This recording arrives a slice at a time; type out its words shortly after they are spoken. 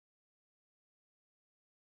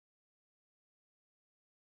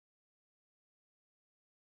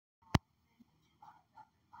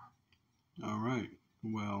All right,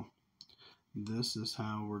 well, this is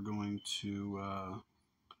how we're going to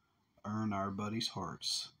earn our buddy's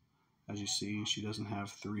hearts. As you see, she doesn't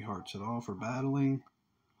have 3 hearts at all for battling.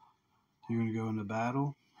 You're going to go into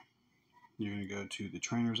battle. You're going to go to the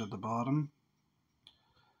trainers at the bottom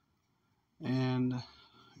and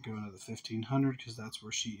go into the 1500 because that's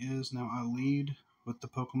where she is. Now I lead with the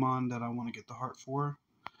Pokemon that I want to get the heart for,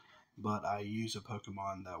 but I use a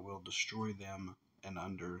Pokemon that will destroy them in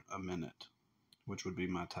under a minute, which would be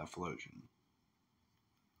my Typhlosion.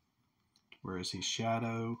 Whereas he's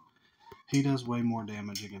Shadow, he does way more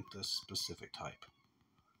damage against this specific type.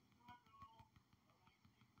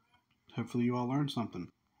 Hopefully you all learned something.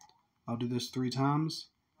 I'll do this 3 times,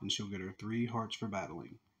 and she'll get her 3 hearts for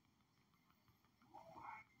battling.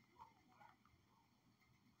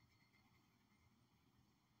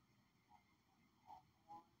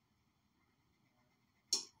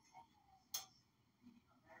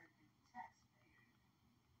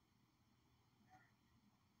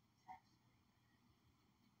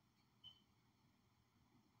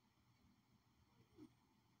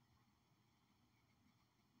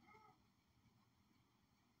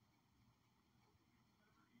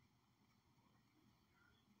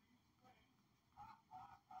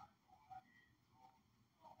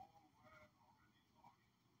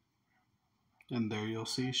 And there you'll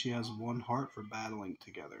see she has 1 heart for battling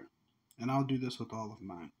together. And I'll do this with all of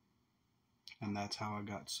mine. And that's how I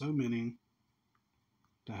got so many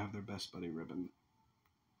to have their best buddy ribbon.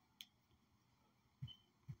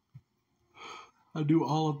 I do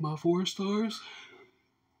all of my 4 stars.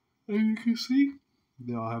 And you can see,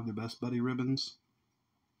 they all have their best buddy ribbons.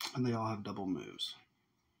 And they all have double moves.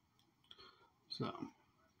 So,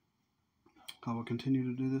 I will continue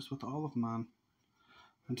to do this with all of mine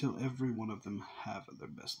until every one of them have their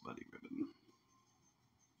best buddy ribbon.